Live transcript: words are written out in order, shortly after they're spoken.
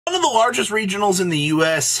One of the largest regionals in the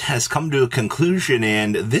US has come to a conclusion,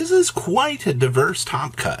 and this is quite a diverse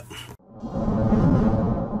top cut.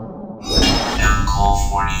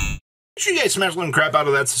 Make sure you guys smash the crap out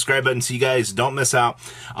of that subscribe button so you guys don't miss out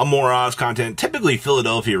on more Oz content. Typically,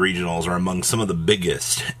 Philadelphia regionals are among some of the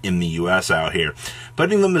biggest in the US out here.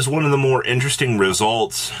 Putting them as one of the more interesting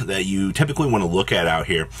results that you typically want to look at out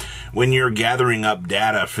here when you're gathering up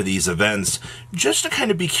data for these events, just to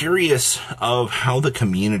kind of be curious of how the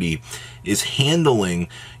community is handling,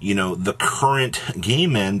 the current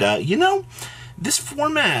game. And, this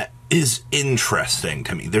format is interesting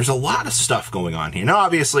to me. There's a lot of stuff going on here. Now,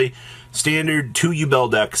 obviously, standard 2 Yubel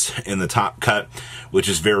decks in the top cut, which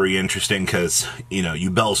is very interesting because,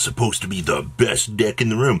 Yubel's supposed to be the best deck in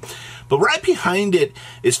the room. But right behind it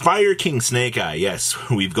is Fire King Snake Eye. Yes,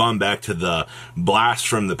 we've gone back to the Blast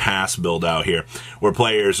from the Past build out here, where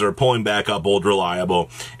players are pulling back up Old Reliable,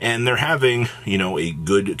 and they're having, a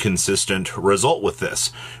good, consistent result with this,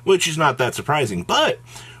 which is not that surprising. But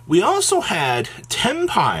we also had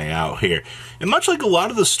Tenpai out here, and much like a lot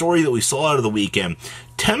of the story that we saw out of the weekend,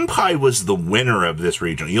 Tenpai was the winner of this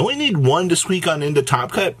regional. You only need one to squeak on into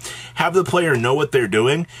Top Cut, have the player know what they're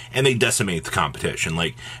doing, and they decimate the competition.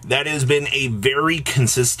 Like, that has been a very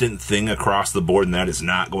consistent thing across the board, and that is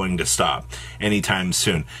not going to stop anytime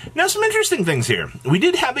soon. Now, some interesting things here. We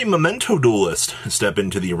did have a Memento duelist step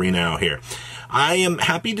into the arena out here. I am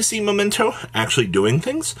happy to see Memento actually doing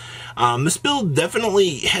things. This build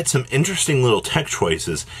definitely had some interesting little tech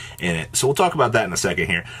choices in it, so we'll talk about that in a second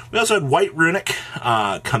here. We also had White Runic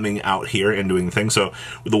coming out here and doing things, so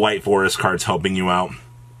with the White Forest cards helping you out.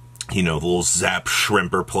 The little Zap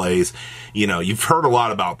Shrimper plays. You've heard a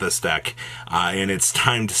lot about this deck, and it's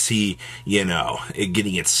time to see, it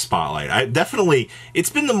getting its spotlight. It's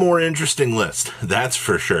been the more interesting list, that's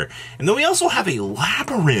for sure. And then we also have a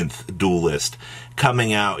Labyrinth duelist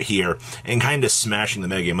coming out here and kind of smashing the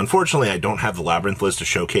metagame. Unfortunately, I don't have the Labyrinth list to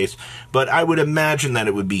showcase, but I would imagine that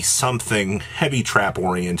it would be something heavy trap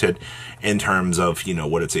oriented in terms of,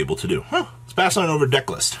 what it's able to do. Let's pass on over deck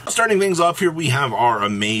list. Starting things off here, we have our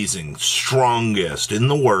amazing, strongest in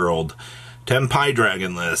the world Tenpai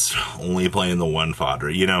Dragon list, only playing the one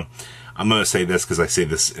Fodra. I'm going to say this because I say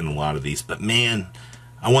this in a lot of these, but man,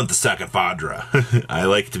 I want the second Fodra. I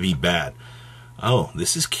like to be bad. Oh,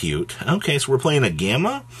 this is cute. Okay, so we're playing a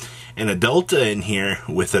Gamma and a Delta in here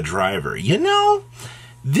with a Driver.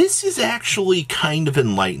 This is actually kind of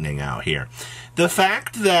enlightening out here. The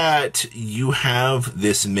fact that you have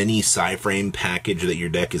this mini Psy-Frame package that your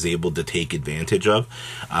deck is able to take advantage of,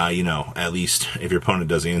 at least if your opponent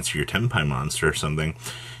does answer your Tenpai monster or something,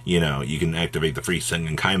 you can activate the free Sing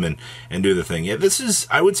and Kaiman and do the thing. Yeah,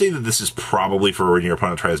 I would say that this is probably for when your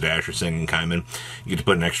opponent tries to Asher Sing and Kaiman, you get to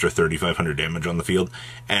put an extra 3,500 damage on the field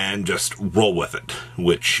and just roll with it,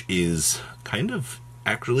 which is kind of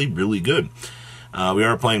actually really good. We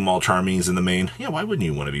are playing Malcharmies in the main. Yeah, why wouldn't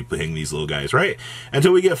you want to be playing these little guys, right?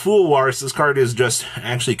 Until we get Fool Wars, this card is just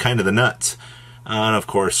actually kind of the nuts. And of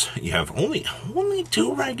course, you have only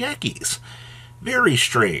 2 Raigekis. Very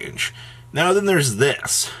strange. Now then there's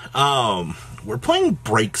this. We're playing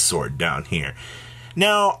Breaksword down here.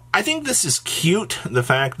 Now, I think this is cute. The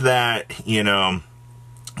fact that, you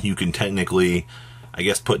can technically, I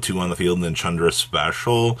guess, put 2 on the field and then Chandra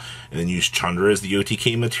special, and then use Chandra as the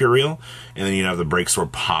OTK material, and then you have the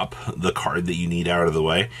Breaksword pop the card that you need out of the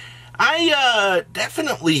way. I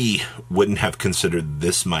definitely wouldn't have considered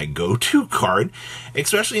this my go-to card,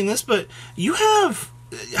 especially in this, but you have,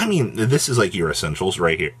 this is like your essentials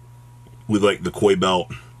right here, with like the Koi Belt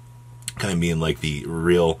kind of being like the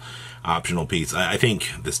real optional piece. I think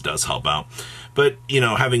this does help out. But,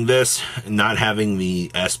 having this, not having the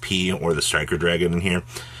SP or the Striker Dragon in here,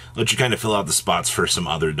 lets you kind of fill out the spots for some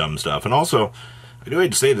other dumb stuff. And also, I do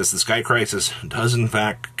hate to say this, the Sky Crisis does in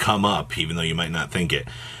fact come up, even though you might not think it.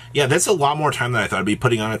 Yeah, that's a lot more time than I thought I'd be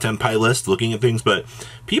putting on a Tenpai list, looking at things, but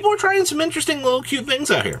people are trying some interesting little cute things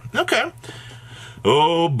out here. Okay.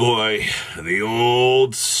 Oh boy, the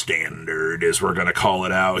old standard, as we're going to call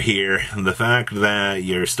it out here. The fact that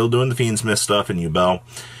you're still doing the Fiendsmith stuff in Yubel.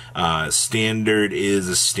 Standard is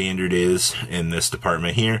a standard is in this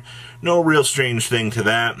department here. No real strange thing to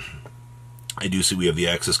that. I do see we have the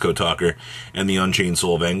Access Code Talker and the Unchained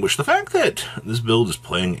Soul of Anguish. The fact that this build is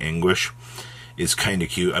playing Anguish is kind of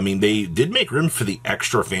cute. They did make room for the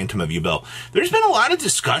extra Phantom of Yubel. There's been a lot of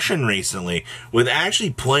discussion recently with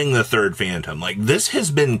actually playing the third Phantom. Like, this has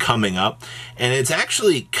been coming up, and it's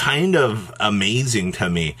actually kind of amazing to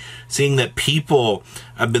me, seeing that people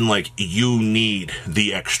have been like, you need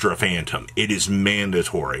the extra Phantom. It is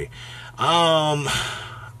mandatory. I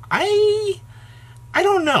I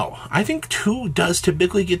don't know. I think 2 does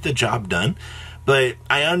typically get the job done, but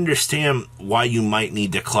I understand why you might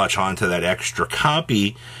need to clutch onto that extra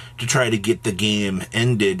copy to try to get the game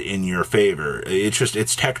ended in your favor.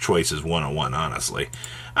 It's tech choices 101, honestly.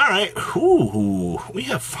 Alright, we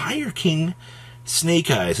have Fire King Snake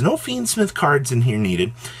Eyes. No Fiendsmith cards in here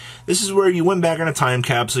needed. This is where you went back in a time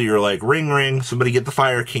capsule. You're like, ring, ring, somebody get the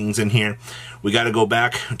Fire Kings in here. We got to go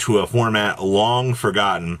back to a format long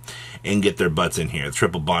forgotten and get their butts in here.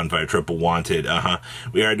 Triple Bonfire, Triple Wanted,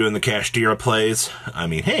 We are doing the Kashtira plays. I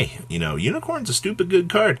mean, hey, you know, Unicorn's a stupid good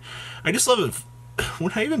card. I just love it. We're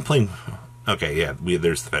not even playing... Okay, yeah,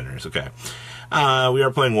 there's the Fenders, okay. We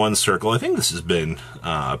are playing One Circle. I think this has been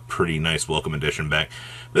a pretty nice welcome addition back.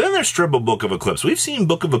 But then there's Triple Book of Eclipse. We've seen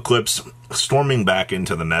Book of Eclipse storming back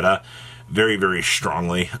into the meta very, very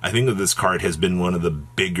strongly. I think that this card has been one of the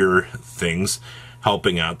bigger things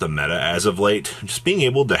helping out the meta as of late. Just being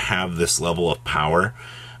able to have this level of power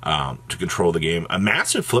to control the game. A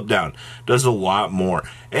massive flip down does a lot more.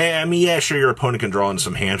 And, I mean, yeah, sure, your opponent can draw into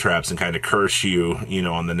some hand traps and kind of curse you, you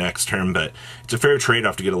know, on the next turn, but it's a fair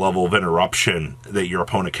trade-off to get a level of interruption that your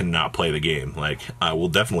opponent cannot play the game. Like, we'll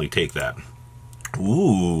definitely take that.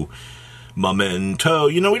 Ooh, Memento.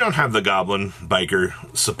 You know, we don't have the Goblin Biker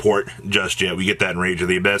support just yet. We get that in Rage of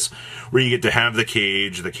the Abyss, where you get to have the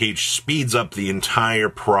cage. The cage speeds up the entire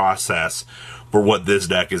process for what this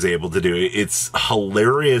deck is able to do. It's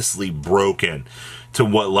hilariously broken to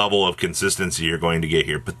what level of consistency you're going to get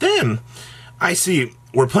here. But then, I see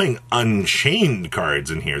we're playing Unchained cards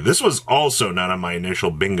in here. This was also not on my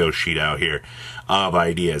initial bingo sheet out here of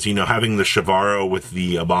ideas. You know, having the Shavaro with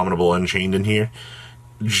the Abominable Unchained in here,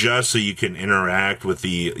 just so you can interact with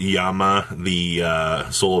the Yama, the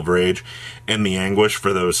Soul of Rage, and the Anguish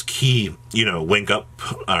for those key, you know, link up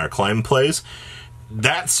or climb plays.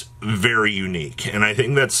 That's very unique, and I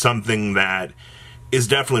think that's something that is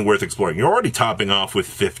definitely worth exploring. You're already topping off with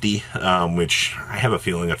 50, which I have a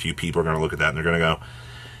feeling a few people are going to look at that and they're going to go,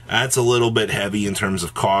 that's a little bit heavy in terms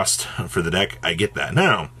of cost for the deck. I get that.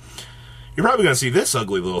 Now, you're probably going to see this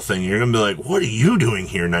ugly little thing, and you're going to be like, what are you doing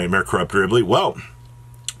here, Nightmare Corrupt Ridley? Well,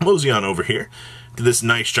 mosey on over here to this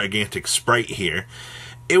nice gigantic sprite here.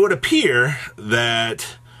 It would appear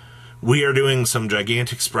that we are doing some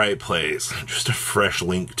gigantic sprite plays. Just a fresh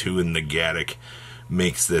link to in the Gattu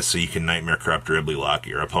makes this so you can Nightmare Corrupt Ridley lock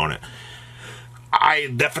your opponent. I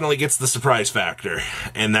definitely gets the surprise factor,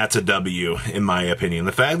 and that's a W in my opinion.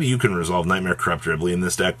 The fact that you can resolve Nightmare Corrupt Ridley in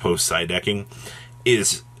this deck post side decking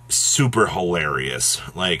is super hilarious.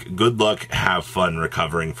 Like, good luck, have fun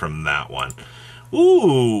recovering from that one.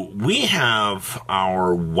 Ooh, we have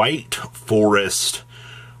our White Forest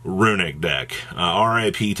Runic deck.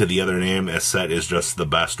 RIP to the other name, as set is just the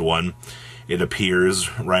best one, it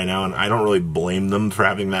appears right now, and I don't really blame them for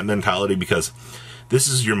having that mentality, because this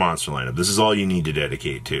is your monster lineup. This is all you need to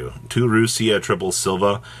dedicate to. 2 Rusia, triple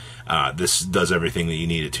Silva. This does everything that you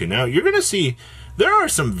need it to. Now, you're going to see there are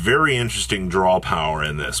some very interesting draw power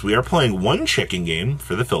in this. We are playing 1 checking game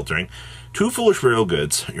for the filtering, 2 Foolish Rail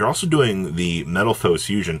Goods. You're also doing the Metal Foes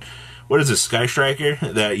Fusion. What is this, Sky Striker?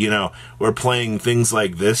 That, you know, we're playing things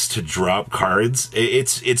like this to drop cards.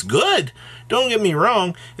 It's good. Don't get me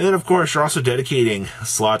wrong. And then, of course, you're also dedicating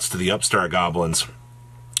slots to the Upstart Goblins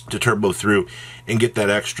to turbo through and get that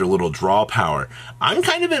extra little draw power. I'm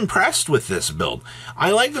kind of impressed with this build.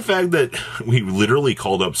 I like the fact that we literally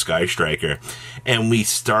called up Sky Striker and we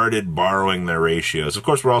started borrowing their ratios. Of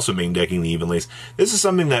course, we're also main decking the Evenlies. This is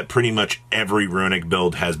something that pretty much every Runic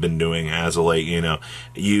build has been doing as of late. You know,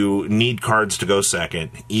 you need cards to go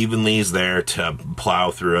second. Evenly's there to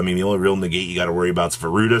plow through. I mean, the only real negate you got to worry about is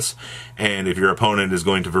Varudus. And if your opponent is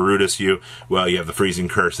going to Varudus you, well, you have the Freezing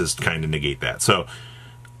Curses to kind of negate that. So,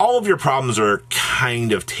 all of your problems are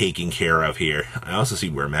kind of taken care of here. I also see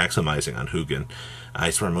we're maximizing on Hugin. I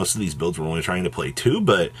swear most of these builds we're only trying to play 2,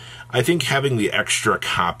 but I think having the extra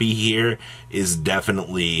copy here is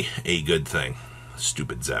definitely a good thing.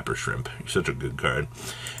 Stupid Zapper Shrimp. You're such a good card.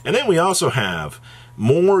 And then we also have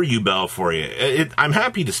more Yubel for you. I'm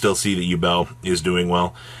happy to still see that Yubel is doing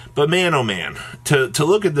well, but man, oh man, to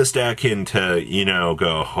look at this deck and to, you know,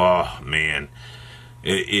 go, oh man,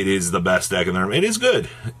 it is the best deck in the room. It is good.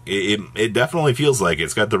 It definitely feels like it.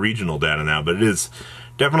 It's got the regional data now, but it is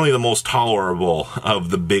definitely the most tolerable of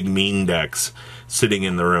the big mean decks sitting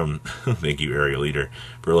in the room. Thank you, Area Leader,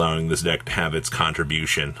 for allowing this deck to have its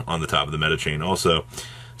contribution on the top of the meta chain. Also,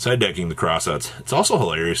 side decking the crossouts. It's also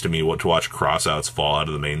hilarious to me to watch crossouts fall out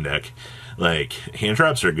of the main deck. Like, hand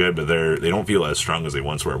traps are good, but they don't feel as strong as they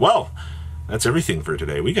once were. Well, that's everything for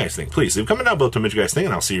today. What do you guys think? Please leave a comment down below to what you guys think,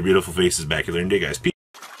 and I'll see your beautiful faces back here later today, guys. Peace.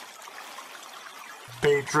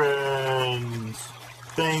 Patrons!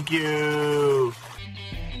 Thank you.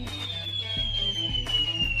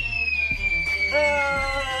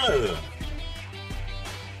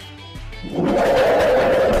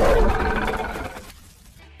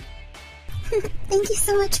 Thank you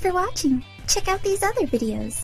so much for watching. Check out these other videos.